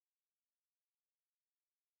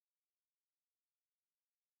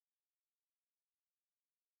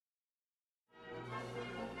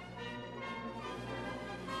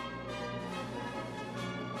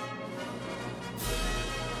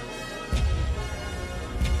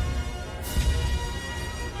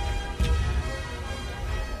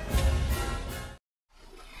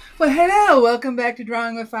Well, hello, welcome back to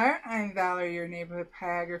Drawing with Fire. I'm Valarie, your neighborhood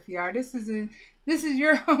pyrography artist. This is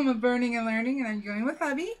your home of burning and learning, and I'm going with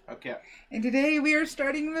hubby. Okay. And today we are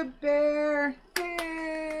starting the bear.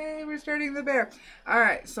 Yay! We're starting the bear. All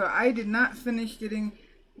right, so I did not finish getting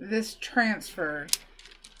this transferred.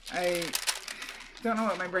 I don't know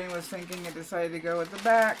what my brain was thinking. I decided to go with the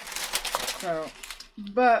back.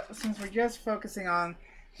 But since we're just focusing on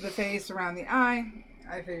the face around the eye,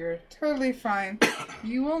 I figure totally fine.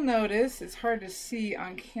 You will notice, it's hard to see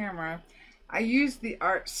on camera, I used the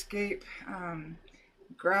Artscape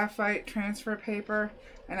graphite transfer paper,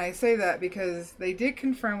 and I say that because they did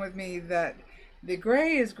confirm with me that the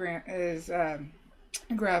gray is graphite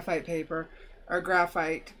paper, or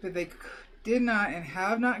graphite, but they did not and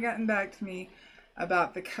have not gotten back to me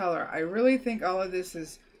about the color. I really think all of this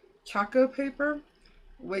is Choco paper,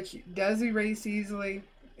 which does erase easily.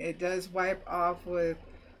 It does wipe off with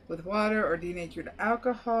water or denatured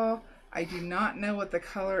alcohol. I do not know what the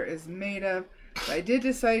color is made of, but I did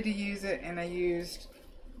decide to use it, and I used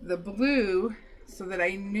the blue so that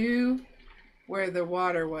I knew where the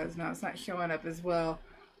water was. Now it's not showing up as well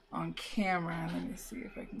on camera. Let me see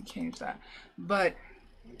if I can change that. But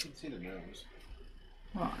you can see the nose.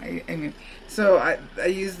 Well, I mean, so I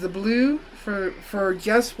used the blue for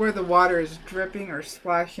just where the water is dripping or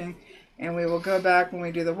splashing. And we will go back when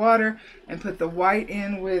we do the water and put the white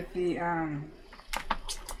in with the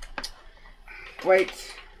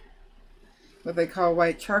white, what they call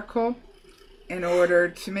white charcoal, in order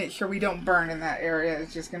to make sure we don't burn in that area.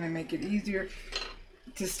 It's just going to make it easier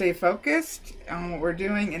to stay focused on what we're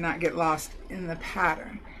doing and not get lost in the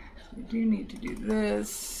pattern. So we do need to do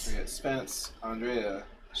this. We got Spence, Andrea,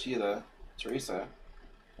 Sheila, Teresa,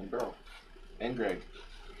 and Beryl, and Greg.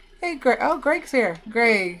 Hey, Greg. Oh, Greg's here.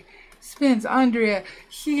 Greg. Spence, Andrea,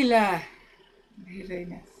 Sheila,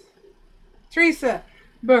 Teresa,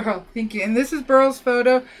 Beryl, thank you. And this is Beryl's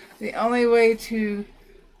photo. The only way to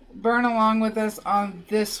burn along with us on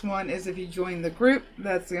this one is if you join the group.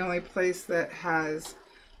 That's the only place that has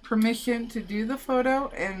permission to do the photo.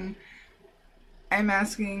 And I'm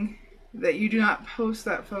asking that you do not post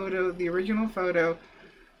that photo, the original photo,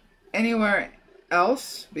 anywhere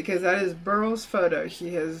else, because that is Beryl's photo.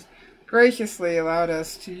 She has graciously allowed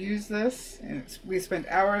us to use this, and we spent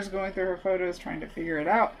hours going through her photos trying to figure it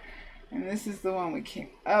out, and this is the one we came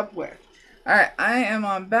up with. Alright, I am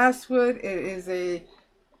on basswood. It is a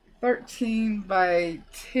 13 by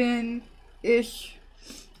 10-ish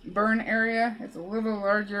burn area. It's a little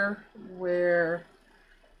larger where,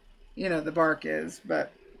 you know, the bark is,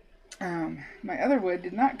 but my other wood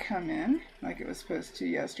did not come in like it was supposed to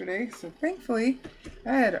yesterday, so thankfully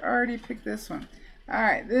I had already picked this one.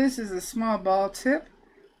 Alright, this is a small ball tip,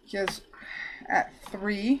 just at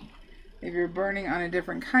 3. If you're burning on a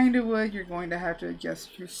different kind of wood, you're going to have to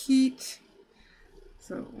adjust your heat.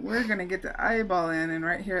 So we're going to get the eyeball in, and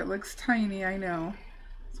right here it looks tiny, I know.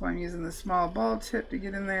 That's why I'm using the small ball tip to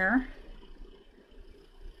get in there.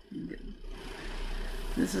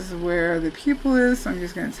 This is where the pupil is, so I'm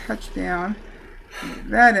just going to touch down, get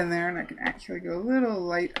that in there, and I can actually go a little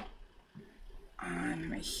light on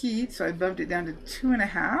my heat, so I bumped it down to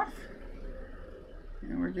 2.5,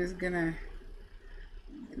 and we're just gonna,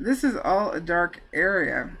 this is all a dark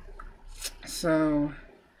area, so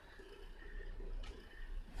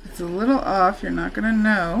it's a little off. You're not gonna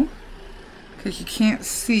know because you can't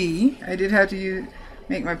see. I did have to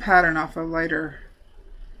make my pattern off a lighter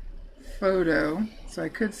photo so I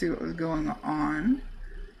could see what was going on.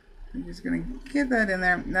 I'm just gonna get that in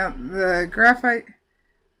there. Now the graphite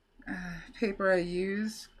paper I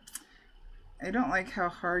use, I don't like how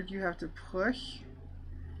hard you have to push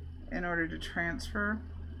in order to transfer.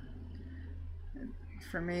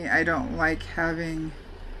 For me, I don't like having,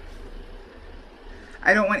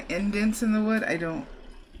 I don't want indents in the wood. I don't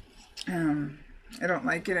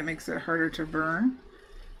like it. It makes it harder to burn.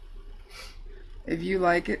 If you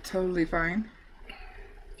like it, totally fine.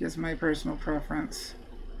 Just my personal preference.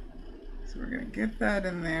 So we're gonna get that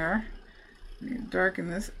in there. I'm going to darken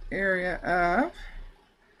this area up.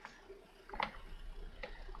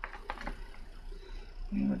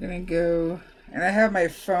 And we're going to go, and I have my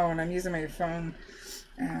phone. I'm using my phone.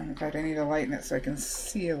 In fact, I need to lighten it so I can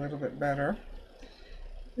see a little bit better.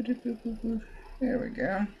 There we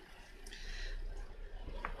go.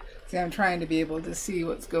 See, I'm trying to be able to see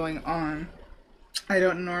what's going on. I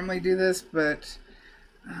don't normally do this, but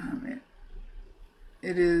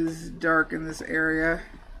it is dark in this area.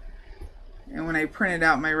 And when I printed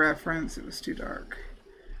out my reference, it was too dark.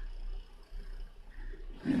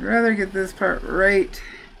 I'd rather get this part right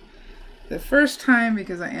the first time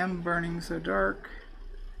because I am burning so dark.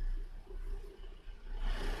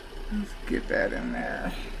 Let's get that in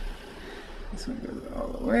there. This one goes all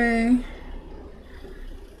the way.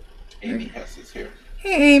 Amy has his here.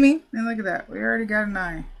 Hey, Amy. And look at that. We already got an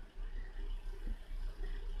eye.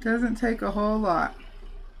 Doesn't take a whole lot.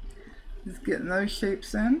 Just getting those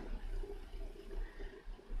shapes in.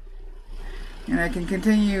 And I can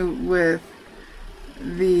continue with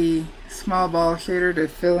the small ball shader to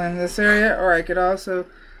fill in this area, or I could also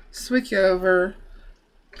switch over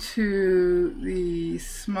to the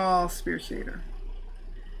small spear shader.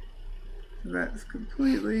 So that's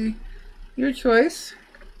completely your choice,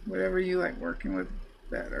 whatever you like working with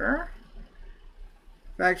better.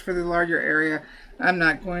 In fact, for the larger area, I'm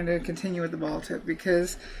not going to continue with the ball tip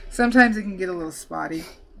because sometimes it can get a little spotty,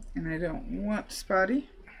 and I don't want spotty.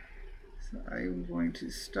 So I'm going to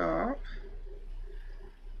stop.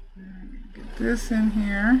 Get this in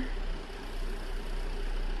here.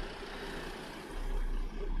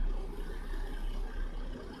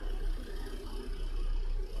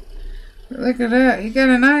 But look at that. He got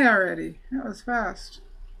an eye already. That was fast.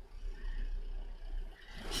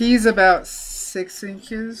 He's about 6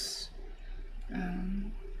 inches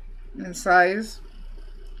in size.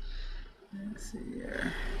 Let's see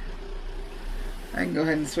here. I can go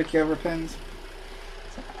ahead and switch over pins.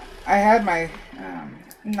 So I had my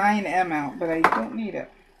 9M out, but I don't need it.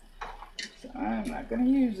 So I'm not going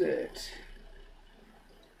to use it.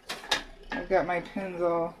 I've got my pins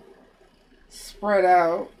all spread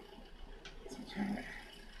out.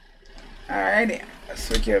 Alrighty, let's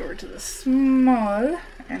switch over to the small,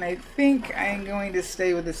 and I think I'm going to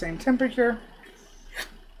stay with the same temperature.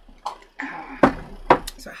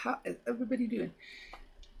 So how is everybody doing?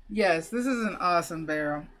 Yes, this is an awesome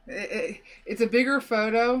barrel. It's a bigger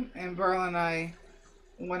photo, and Beryl and I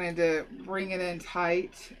wanted to bring it in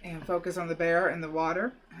tight and focus on the bear and the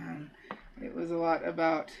water. It was a lot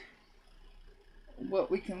about what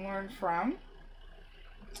we can learn from.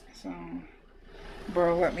 So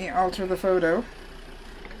Beryl let me alter the photo.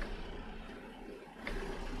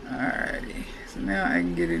 Alrighty, so now I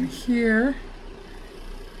can get in here,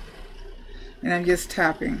 and I'm just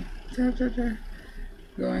tapping. Tap, tap, tap.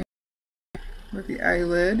 Going with the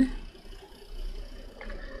eyelid.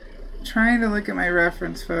 Trying to look at my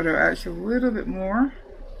reference photo actually a little bit more.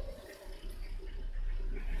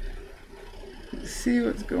 See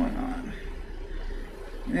what's going on.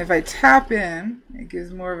 And if I tap in, it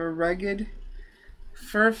gives more of a rugged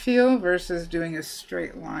fur feel versus doing a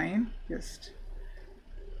straight line. Just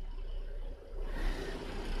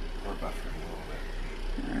We're buffering a little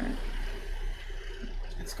bit. alright.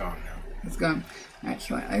 It's gone now. It's gone.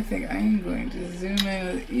 Actually, I think I'm going to zoom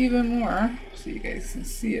in even more so you guys can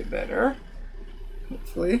see it better.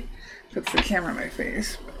 Hopefully. Puts the camera in my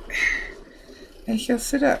face. I shall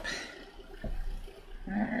sit up.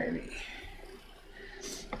 Alrighty.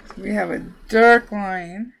 So we have a dark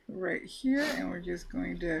line right here, and we're just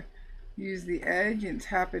going to use the edge and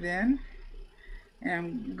tap it in. And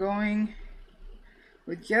I'm going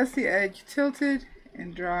with just the edge tilted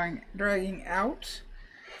and dragging out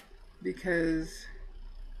because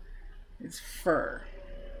it's fur.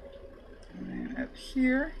 And then up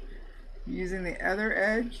here, using the other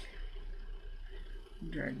edge,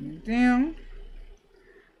 dragging down.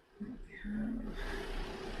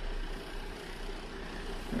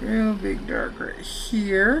 A real big dark right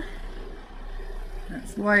here.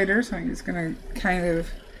 That's lighter, so I'm just going to kind of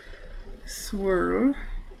swirl.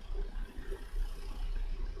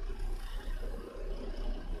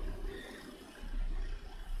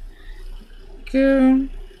 Go.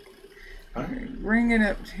 Bring it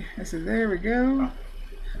up. So there we go. Oh.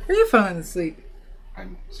 Are you falling asleep?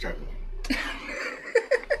 I'm struggling.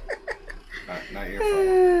 not your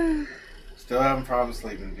fault. Still having problems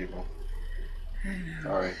sleeping, people. I know.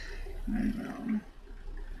 Sorry. I know.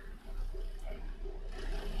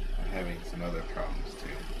 I'm having some other problems too.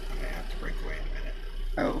 I may have to break away in a minute.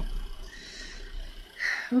 Oh.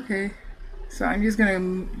 Okay. So I'm just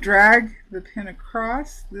going to drag the pin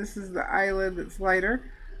across. This is the eyelid that's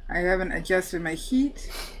lighter. I haven't adjusted my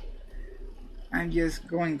heat. I'm just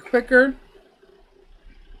going quicker.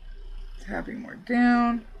 Tapping more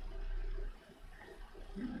down.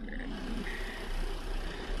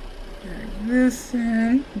 Drag this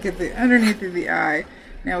in. Get the underneath of the eye.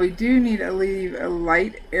 Now we do need to leave a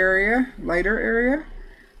lighter area.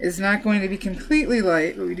 It's not going to be completely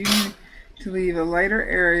light, but we do need to leave a lighter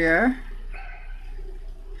area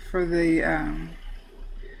for the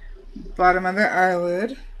bottom of the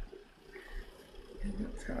eyelid. And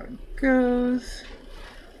that's how it goes.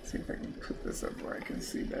 Let's see if I can put this up where I can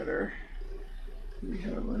see better. We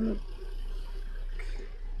have a little.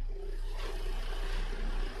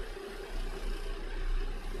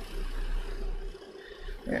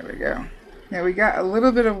 There we go. Now we got a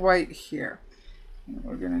little bit of white here. What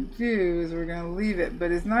we're going to do is we're going to leave it,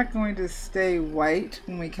 but it's not going to stay white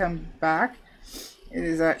when we come back. It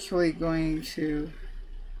is actually going to,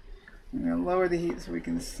 I'm going to lower the heat so we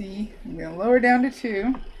can see. I'm going to lower down to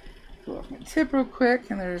 2. Pull off my tip real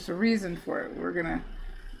quick, and there's a reason for it. We're going to,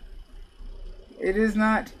 it is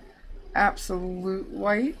not absolute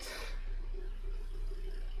white.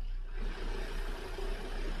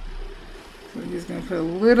 So I'm just going to put a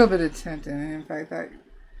little bit of tint in it. In fact, that's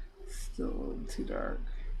still a little too dark.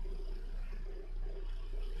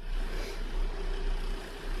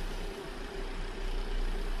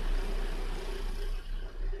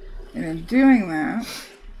 And in doing that,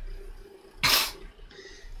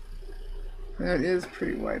 that is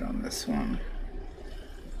pretty white on this one.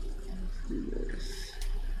 Let's do this.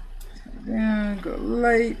 Turn down, go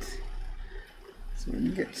light, so we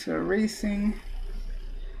can get to erasing.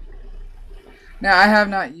 Now I have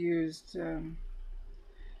not used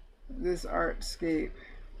this Artscape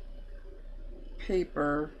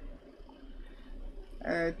paper,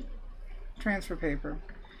 transfer paper,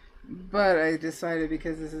 but I decided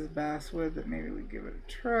because this is basswood that maybe we'd give it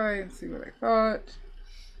a try and see what I thought.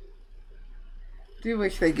 Do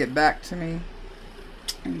wish they'd get back to me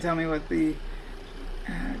and tell me what the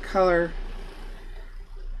color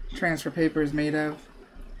transfer paper is made of.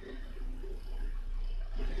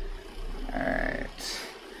 Alright,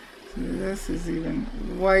 so this is even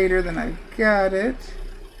whiter than I've got it.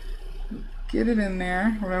 Get it in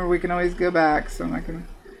there. Remember, we can always go back, so I'm not going to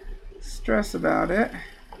stress about it.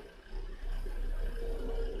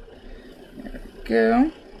 There we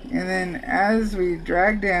go. And then as we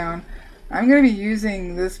drag down, I'm going to be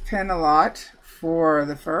using this pen a lot for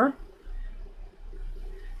the fur.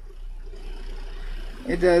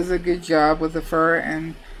 It does a good job with the fur,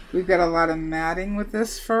 and we've got a lot of matting with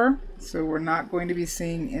this fur, so we're not going to be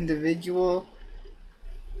seeing individual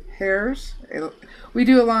hairs. We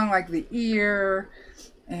do along like the ear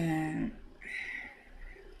and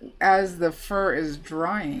as the fur is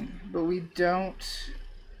drying, but we don't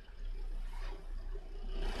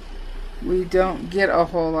get a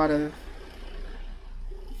whole lot of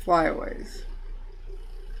flyaways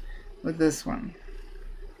with this one.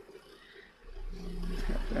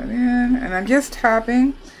 Tap that in, and I'm just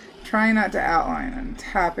tapping, trying not to outline. I'm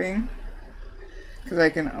tapping because I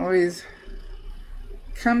can always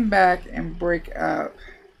come back and break up.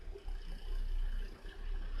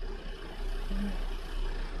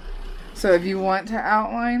 So if you want to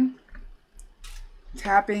outline,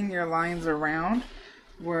 tapping your lines around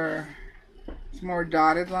where it's more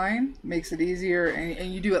dotted line makes it easier,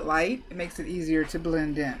 and you do it light, it makes it easier to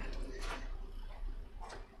blend in.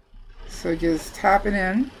 So just tap it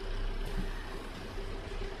in.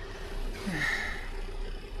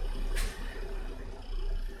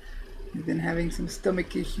 I've been having some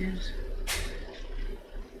stomach issues.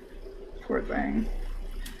 Poor thing.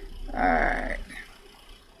 Alright.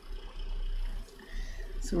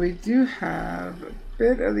 So we do have a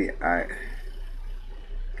bit of the eye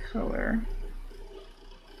color.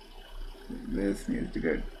 This needs to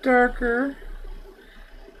go darker.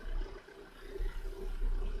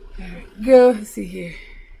 There we go. Let's see here.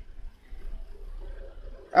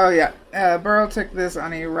 Oh yeah, Beryl took this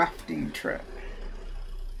on a rafting trip.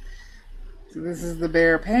 So this is the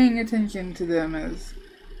bear paying attention to them as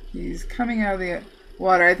he's coming out of the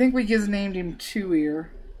water. I think we just named him Two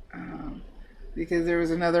Ear because there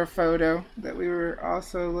was another photo that we were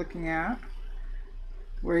also looking at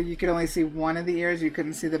where you could only see one of the ears. You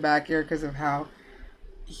couldn't see the back ear because of how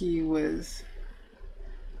he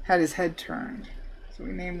had his head turned. So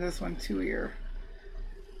we named this one Two Ear.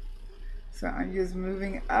 So I'm just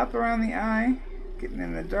moving up around the eye, getting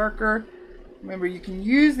in the darker. Remember, you can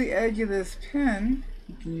use the edge of this pen,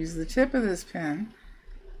 you can use the tip of this pen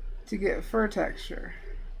to get fur texture.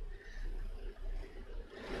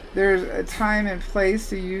 There's a time and place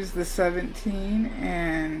to use the 17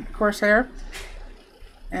 and Corsair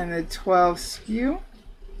and the 12 skew.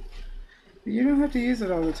 But you don't have to use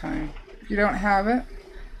it all the time. If you don't have it,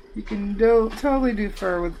 you can totally do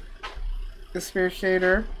fur with the spear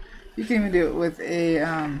shader. You can even do it with a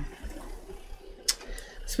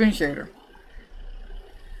spoon shader.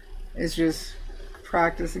 It's just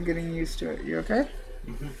practice and getting used to it. You okay?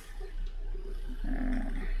 Mm-hmm.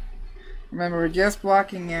 Remember, we're just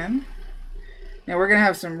blocking in. Now we're going to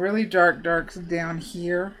have some really dark darks down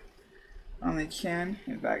here on the chin.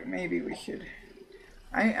 In fact, maybe we should.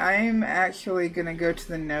 I'm actually going to go to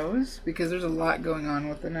the nose because there's a lot going on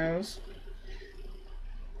with the nose.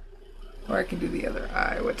 Or I can do the other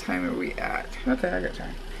eye. What time are we at? Okay, I got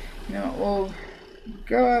time. You know what,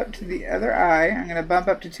 go up to the other eye. I'm going to bump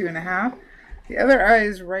up to 2.5. The other eye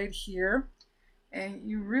is right here, and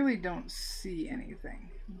you really don't see anything,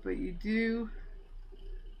 but you do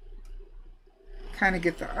kind of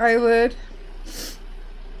get the eyelid.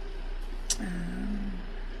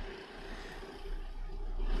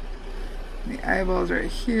 The eyeball's right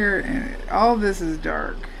here, and all this is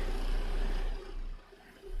dark.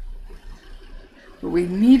 But we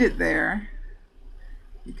need it there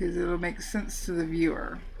because it'll make sense to the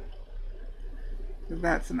viewer. So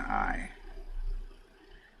that's an eye.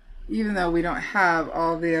 Even though we don't have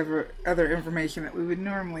all the other information that we would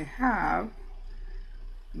normally have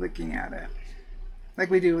looking at it, like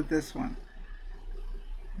we do with this one.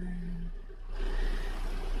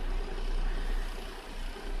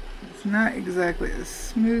 It's not exactly a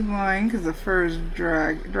smooth line because the fur is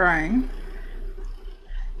drying.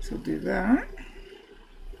 So do that.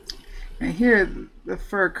 And here the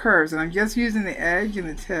fur curves, and I'm just using the edge and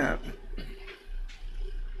the tip.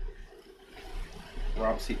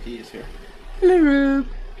 Rob CP is here. Hello, Rob.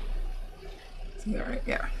 Is that right?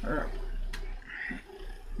 Yeah, Rob.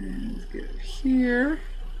 And let's get it here.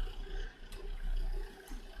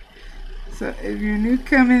 So if you're new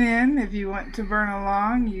coming in, if you want to burn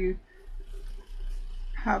along, you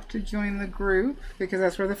have to join the group because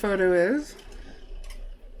that's where the photo is.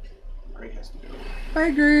 Greg has to go.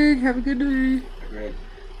 Bye, Greg. Have a good day. Bye, Greg.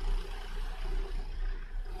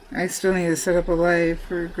 I still need to set up a live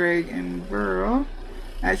for Greg and Beryl.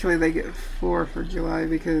 Actually, they get 4 for July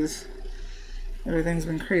because everything's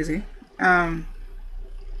been crazy. We're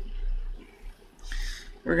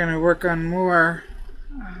going to work on more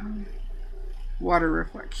water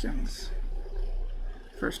reflections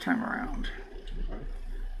first time around.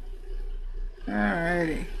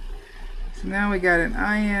 Alrighty. So now we got an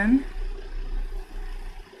eye in.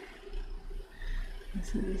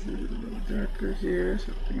 This is a little darker here,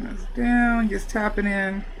 so bring this down, just tap it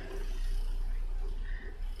in.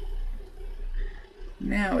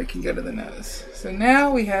 Now we can go to the nose. So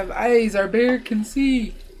now we have eyes our bear can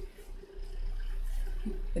see.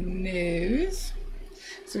 The nose.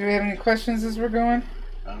 So do we have any questions as we're going?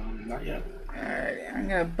 Not yet. Alright, I'm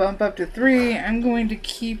going to bump up to 3. I'm going to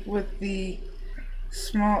keep with the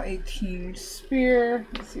small 18 spear.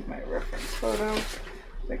 Let's see my reference photo.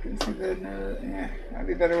 I can see the nose. Yeah, I'll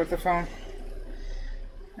be better with the phone.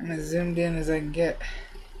 I'm as zoomed in as I can get.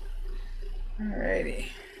 Alrighty.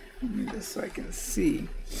 Let me just so I can see.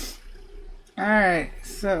 Alright,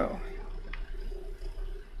 so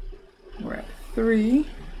we're at 3.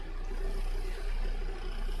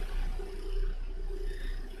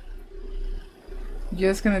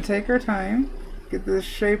 Just gonna take our time, get this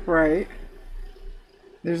shape right.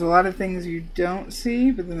 There's a lot of things you don't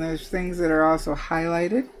see, but then there's things that are also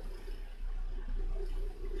highlighted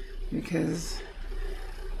because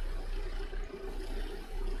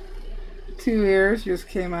 2 ears just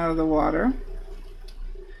came out of the water.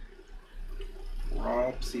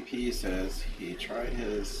 Rob CP says he tried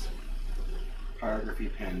his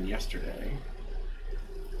pyrography pen yesterday.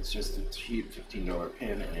 It's just a cheap $15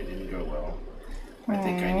 pen and it didn't go well. I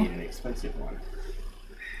think I need an expensive one.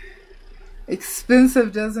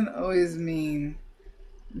 Expensive doesn't always mean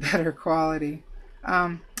better quality.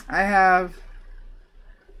 I have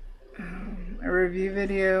a review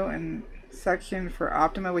video and section for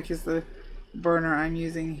Optima, which is the burner I'm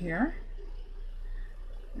using here.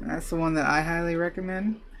 And that's the one that I highly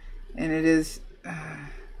recommend. And it is,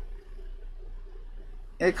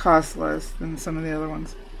 it costs less than some of the other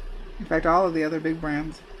ones. In fact, all of the other big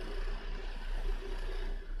brands.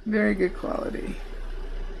 Very good quality.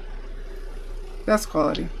 Best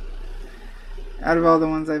quality out of all the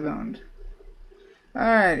ones I've owned.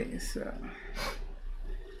 Alrighty, so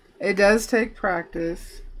it does take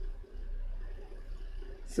practice.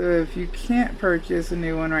 So if you can't purchase a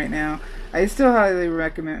new one right now, I still highly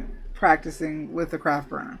recommend practicing with the craft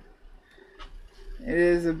burner. It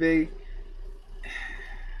is a big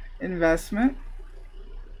investment,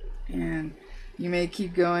 and you may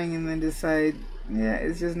keep going and then decide, yeah,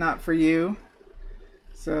 it's just not for you.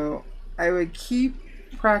 So I would keep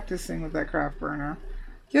practicing with that craft burner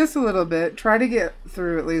just a little bit. Try to get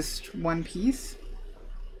through at least one piece,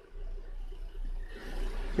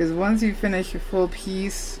 because once you finish a full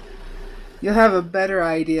piece, you'll have a better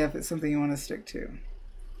idea if it's something you want to stick to.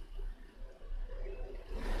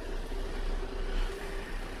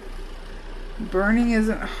 Burning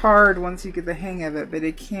isn't hard once you get the hang of it, but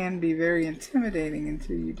it can be very intimidating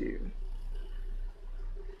until you do.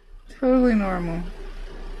 Totally normal.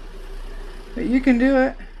 But you can do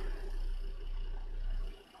it.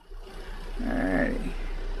 Alrighty.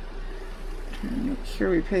 Trying to make sure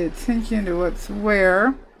we pay attention to what's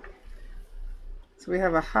where. So we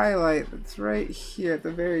have a highlight that's right here at the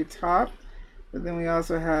very top, but then we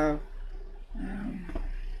also have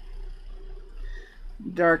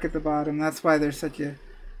dark at the bottom. That's why there's such a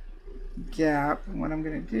gap. And what I'm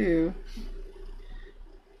going to do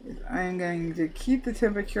is I'm going to keep the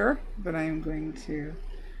temperature, but I am going to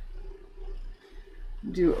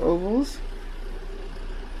do ovals.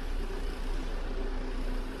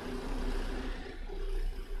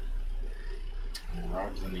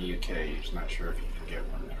 Rob's in the UK. He's not sure if you can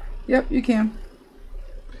get one there. Yep, you can.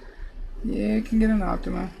 Yeah, you can get an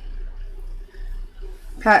Optima.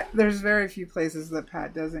 Pat, there's very few places that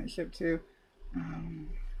Pat doesn't ship to.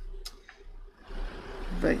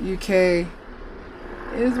 But UK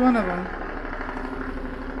is one of them.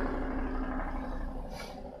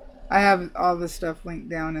 I have all this stuff linked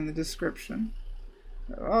down in the description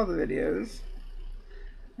of all the videos.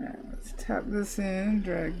 Let's tap this in,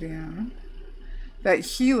 drag down. That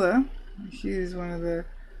Sheila, she's one of the,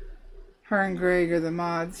 her and Greg are the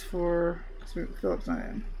mods for, Philip's not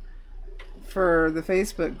in, for the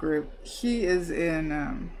Facebook group. He is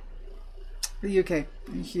in the UK,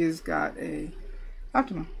 and he's got a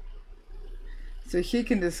Optima. So he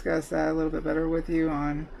can discuss that a little bit better with you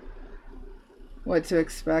on what to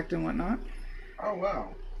expect and whatnot. Oh,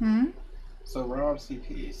 wow. Hmm? So Rob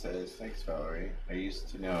CP says, thanks, Valarie. I used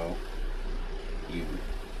to know you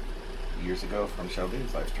years ago from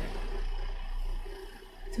Sheldon's live stream.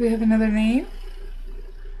 Do we have another name?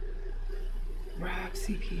 Rob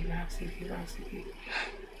CP, Rob CP, Rob CP,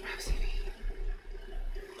 Rob CP.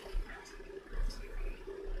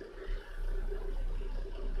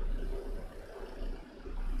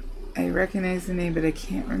 I recognize the name, but I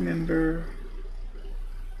can't remember.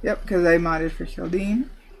 Yep, because I modded for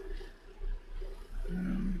Sheldon.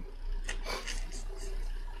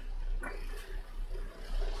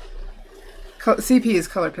 CP is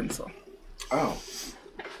color pencil. Oh.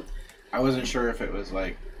 I wasn't sure if it was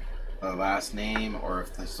like a last name or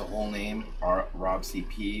if that's the whole name. Rob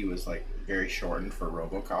CP was like very shortened for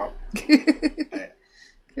RoboCop.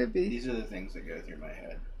 Could be. These are the things that go through my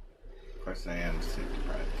head. Of course, I am sleep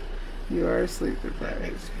deprived. You are sleep That deprived.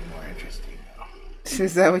 makes me more interesting now.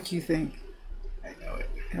 Is that what you think? I know it.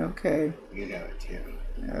 Okay. You know it too.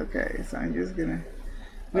 Okay, so I'm just gonna.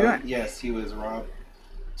 Yes, he was Rob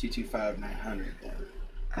 225-900 then.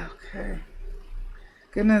 Okay.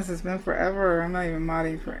 Goodness, it's been forever. I'm not even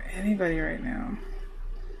modding for anybody right now.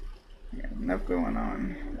 I got enough going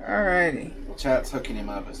on. Alrighty. Well, chat's hooking him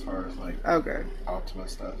up as far as like Okay. Optima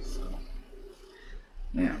stuff. So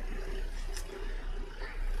Yeah.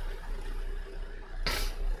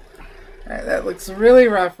 Alright, that looks really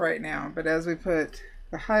rough right now, but as we put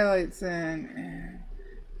the highlights in, and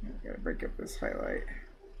I've got to break up this highlight.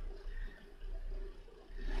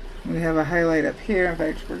 We have a highlight up here. In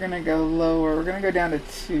fact, we're going to go lower. We're going to go down to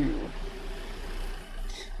 2. In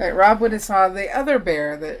fact, Rob would have saw the other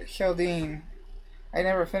bear that Sheldon. I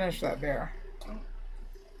never finished that bear.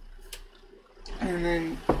 And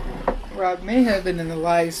then Rob may have been in the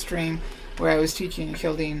live stream where I was teaching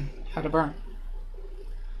Sheldon how to burn.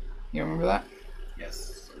 You remember that?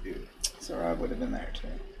 yes, I do. So Rob would have been there too.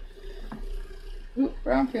 Ooh,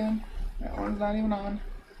 brown pin. That one's not even on.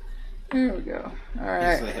 There we go.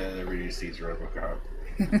 Alright. He's ahead of everybody sees RoboCop.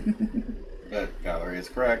 But Valarie is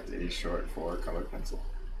correct. It is short for color pencil.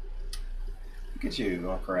 Look at you,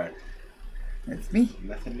 all correct. It's me.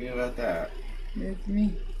 Nothing new about that. It's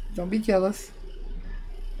me. Don't be jealous.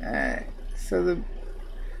 Alright. So the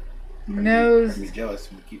nose. I'm jealous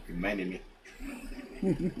when you keep reminding me.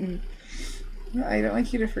 I don't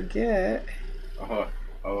want you to forget. I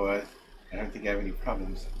don't think I have any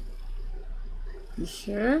problems. You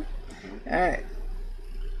sure? Alright.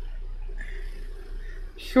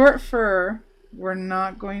 Short fur, we're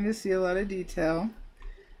not going to see a lot of detail.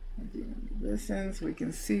 This in so we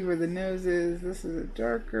can see where the nose is. This is a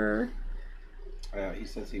darker. He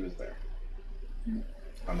says he was there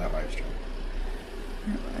on that live stream.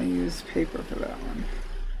 I used paper for that one.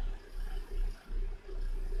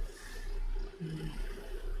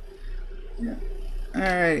 Yeah.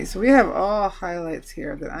 Alrighty, so we have all highlights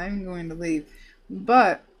here that I'm going to leave.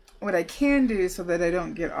 But what I can do so that I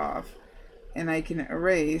don't get off and I can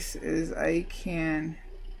erase is I can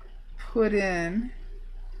put in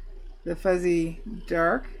the fuzzy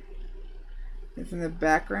dark that's in the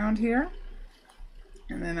background here,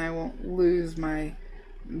 and then I won't lose my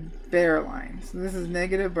bare line. So this is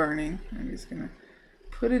negative burning. I'm just going to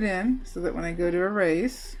put it in so that when I go to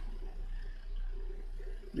erase,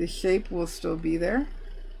 the shape will still be there.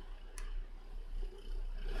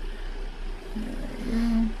 There we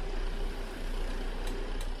go.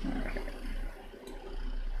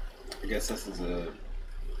 guess this is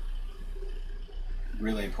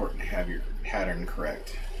really important to have your pattern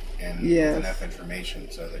correct and with enough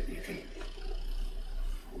information so that you can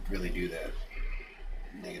really do that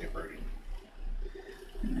negative burning.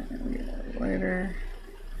 We got lighter.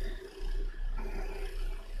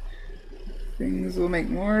 Things will make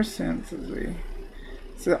more sense as we...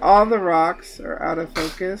 So all the rocks are out of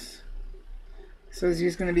focus. So it's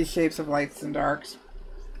just going to be shapes of lights and darks,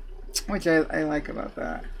 which I like about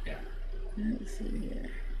that. Yeah. Let's see here.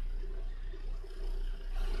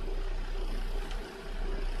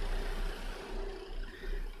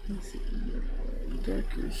 Let's see,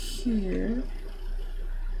 darker here.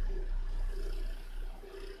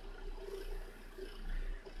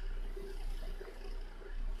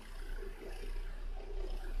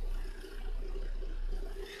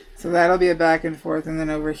 So that'll be a back and forth, and then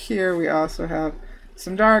over here we also have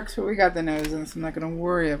some darks, but we got the nose in, so I'm not going to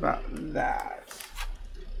worry about that.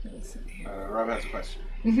 Rob has a question.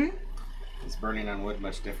 Mm-hmm. Is burning on wood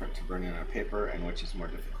much different to burning on paper, and which is more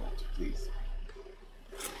difficult, please?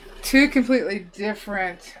 Two completely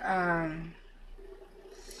different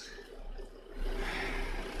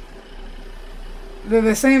they're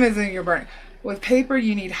the same as in your burning. With paper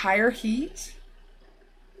you need higher heat,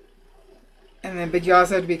 and then but you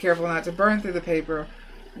also have to be careful not to burn through the paper.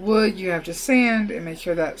 Wood you have to sand and make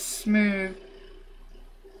sure that's smooth.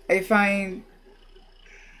 I find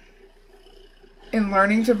in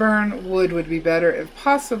learning to burn, wood would be better if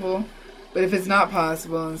possible, but if it's not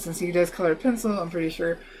possible, and since he does colored pencil, I'm pretty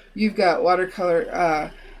sure you've got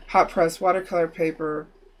watercolor, hot press watercolor paper.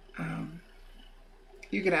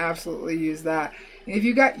 You can absolutely use that. And if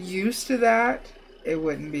you got used to that, it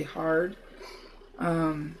wouldn't be hard.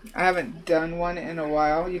 I haven't done one in a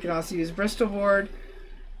while. You can also use Bristol board,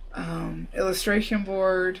 illustration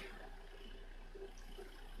board.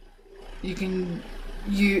 You can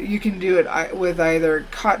do it with either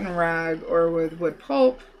cotton rag or with wood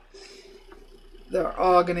pulp. They're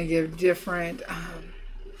all going to give different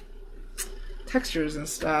textures and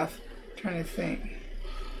stuff. I'm trying to think.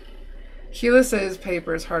 Sheila says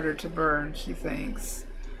paper is harder to burn, she thinks.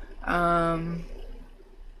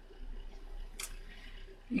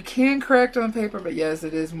 You can correct on paper, but yes,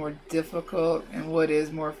 it is more difficult, and wood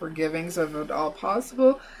is more forgiving. So if at all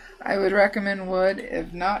possible, I would recommend wood.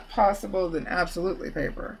 If not possible, then absolutely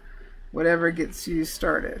paper. Whatever gets you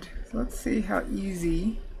started. So let's see how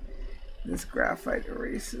easy this graphite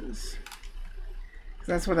erases.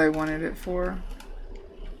 That's what I wanted it for.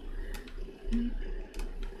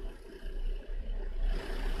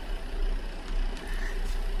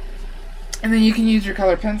 And then you can use your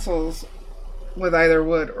colored pencils with either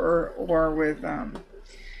wood or with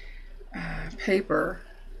paper.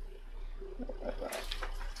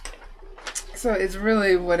 So it's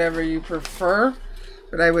really whatever you prefer,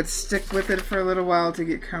 but I would stick with it for a little while to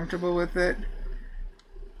get comfortable with it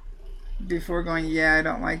before going, yeah, I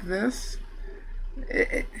don't like this.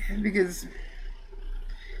 Because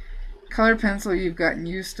colored pencil, you've gotten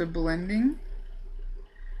used to blending.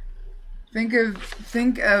 Think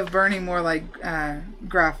of burning more like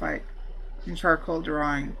graphite and charcoal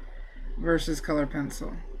drawing versus color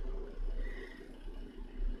pencil.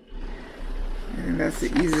 I think that's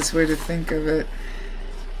the easiest way to think of it.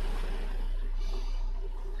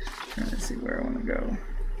 Trying to see where I want to go.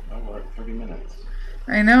 Oh, we're at 30 minutes.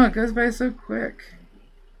 I know, it goes by so quick.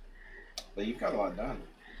 But you've got a lot done.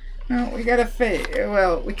 No, we got a phase.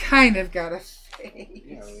 Well, we kind of got a phase.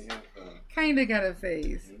 Yeah, we have. Kind of got a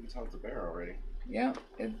phase. You can tell it's a bear already. Yep.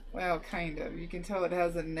 Well, kind of. You can tell it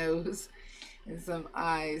has a nose and some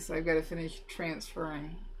eyes. So I've got to finish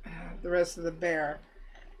transferring the rest of the bear.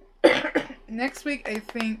 Next week, I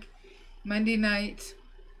think Monday night,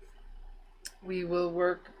 we will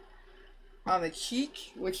work on the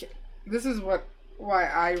cheek, which this is why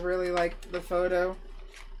I really like the photo,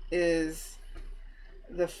 is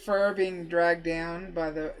the fur being dragged down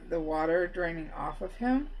by the water draining off of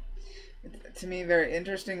him. To me, very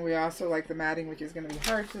interesting. We also like the matting, which is going to be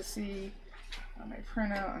hard to see on my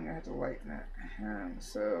printout. I'm going to have to lighten it.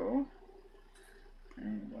 So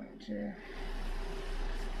I'm going to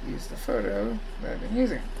use the photo that I've been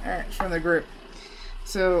using. Alright, from the group.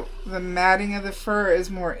 So the matting of the fur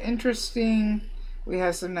is more interesting. We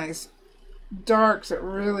have some nice darks that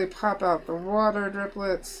really pop out the water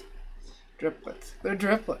driplets. Driplets. They're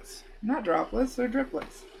driplets. Not droplets, they're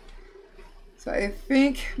driplets. So I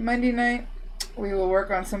think Monday night we will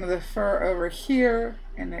work on some of the fur over here,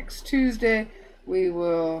 and next Tuesday we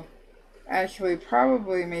will actually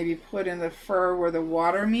probably maybe put in the fur where the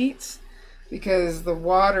water meets, because the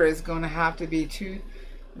water is going to have to be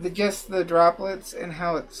just the droplets and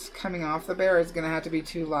how it's coming off the bear is going to have to be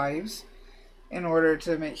two lives. in order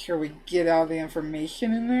to make sure we get all the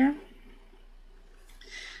information in there.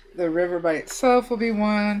 The river by itself will be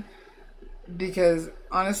one, because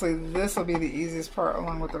honestly this will be the easiest part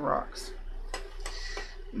along with the rocks.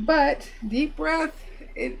 But deep breath,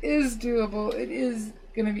 it is doable. It is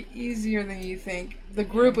going to be easier than you think. The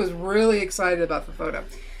group was really excited about the photo.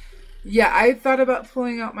 Yeah, I thought about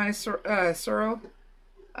pulling out my Sorrel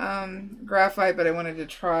graphite, but I wanted to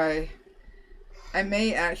try. I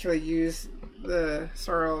may actually use the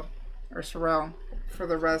Sorrel for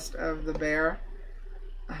the rest of the bear,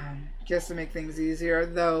 just to make things easier.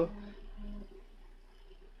 Though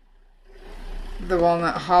the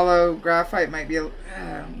Walnut Hollow graphite might be a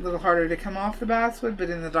little harder to come off the basswood, but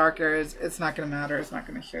in the dark areas, it's not going to matter. It's not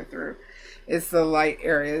going to show through. It's the light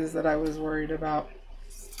areas that I was worried about.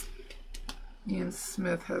 Ian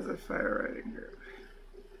Smith has a fire writing group.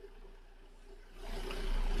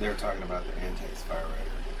 They were talking about the Antex fire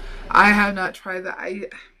writer. I have not tried that.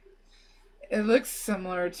 It looks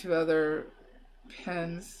similar to other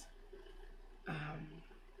pens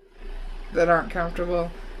that aren't comfortable.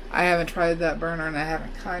 I haven't tried that burner, and I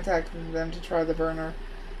haven't contacted them to try the burner.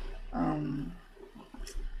 I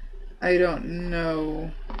don't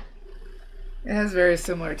know. It has very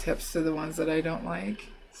similar tips to the ones that I don't like.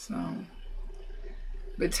 So,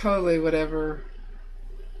 but totally whatever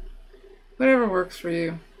works for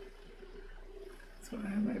you. So I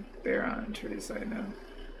have my bear on trees. I know.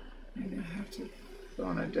 And I have to go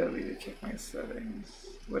on Adobe to check my settings.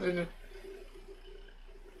 What did it?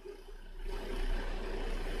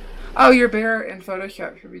 Oh, your bear in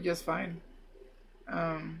Photoshop should be just fine.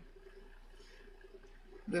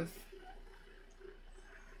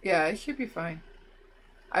 Yeah, it should be fine.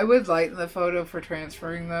 I would lighten the photo for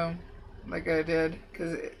transferring though, like I did,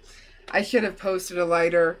 because I should have posted a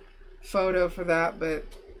lighter photo for that, but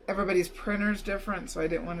everybody's printer's different, so I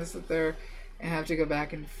didn't want to sit there and have to go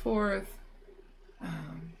back and forth. I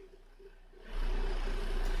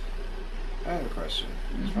have a question.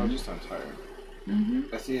 It's probably just I'm tired.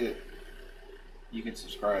 I see that you can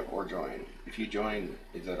subscribe or join. If you join,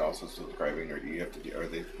 is that also subscribing, or do you have to do? Are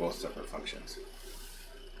they both separate functions?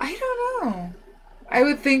 I don't know. I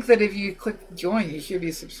would think that if you click join, you should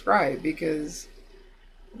be subscribed, because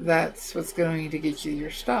that's what's going to get you your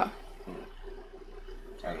stuff.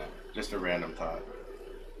 I don't know. Just a random thought.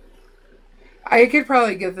 I could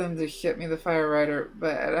probably get them to ship me the fire writer,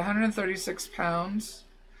 but at 136 pounds,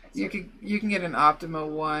 you can get an Optima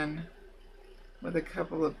 1 with a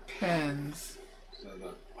couple of pens. So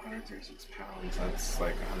the 136 pounds, that's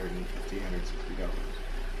like $150, $160.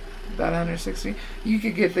 About 160. You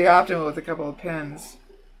could get the Optima with a couple of pens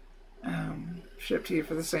shipped to you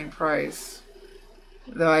for the same price.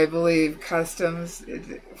 Though I believe customs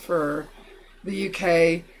for the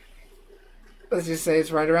UK, let's just say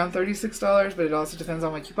it's right around $36, but it also depends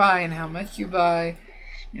on what you buy and how much you buy.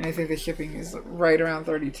 And I think the shipping is right around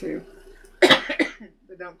 $32.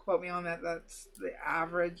 But don't quote me on that. That's the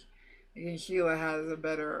average. Again, Sheila has a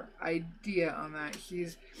better idea on that.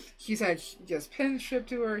 She's had just pens shipped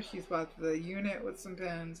to her. She's bought the unit with some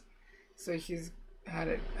pens. So she's had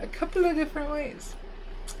it a couple of different ways.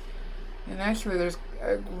 And actually there's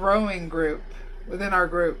a growing group within our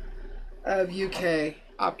group of UK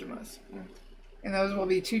Optimas. And those will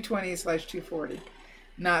be 220/240.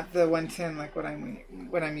 Not the 110 like what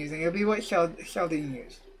I'm using. It'll be what Sheldon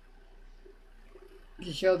used.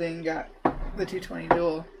 Sheldon got the 220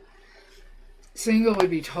 dual. Single would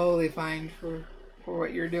be totally fine for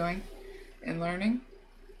what you're doing and learning.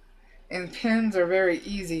 And pins are very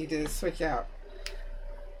easy to switch out.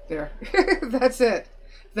 There. That's it.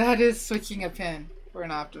 That is switching a pin for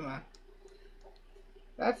an Optima.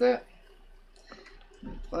 That's it.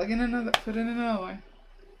 Plug in another, put in another one.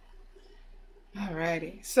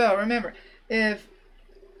 Alrighty. So remember, if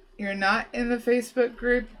you're not in the Facebook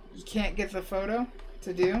group, you can't get the photo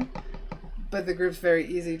to do. But the group's very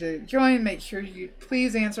easy to join. Make sure you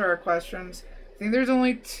please answer our questions. I think there's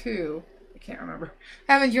only 2. I can't remember.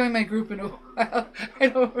 I haven't joined my group in a while. I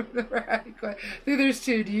don't remember how to question. I think there's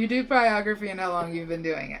 2. Do you do pyrography and how long you've been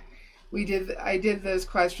doing it? I did those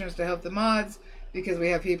questions to help the mods, because we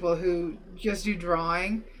have people who just do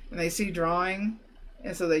drawing and they see drawing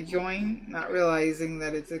and so they join, not realizing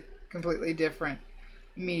that it's a completely different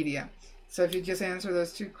media. So if you just answer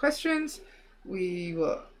those 2 questions, we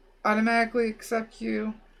will automatically accept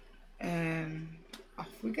you, and off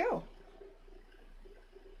we go.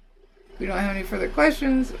 If we don't have any further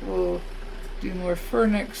questions, we'll do more for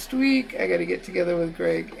next week. I got to get together with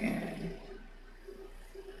Greg, and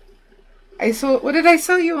what did I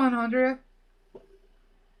sell you on, Andrea?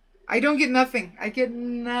 I don't get nothing. I get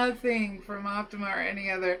nothing from Optima or any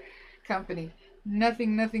other company.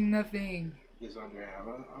 Nothing, nothing, nothing. Does Andrea have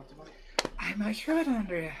an Optima? I'm not sure what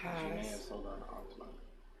Andrea She may have has. sold an Optima.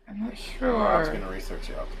 I'm not sure. Rob's going to research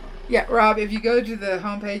the Optima. Yeah, Rob, if you go to the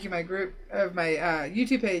homepage of my group, of my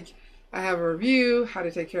YouTube page, I have a review, how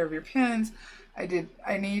to take care of your pens.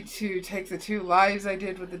 I need to take the 2 lives I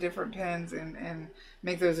did with the different pens and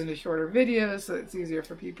make those into shorter videos so it's easier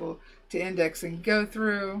for people to index and go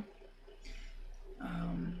through.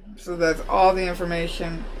 So that's all the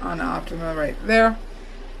information on Optima right there.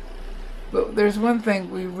 But there's one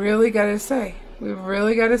thing we really got to say. We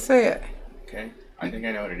really got to say it. Okay. I think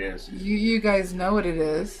I know what it is. You guys know what it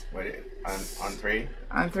is. What on 3?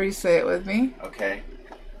 On 3, say it with me. Okay.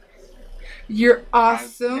 You're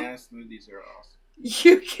awesome. Banana smoothies are awesome.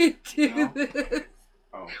 You can do No? this.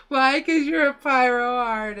 Oh. Why? Because you're a pyro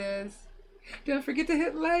artist. Don't forget to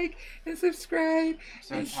hit like and subscribe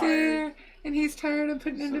and share. Tired. And he's tired of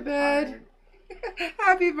putting him So to bed. tired.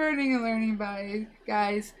 Happy burning and learning, bye,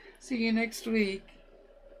 guys. See you next week.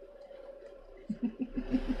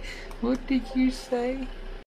 What did you say?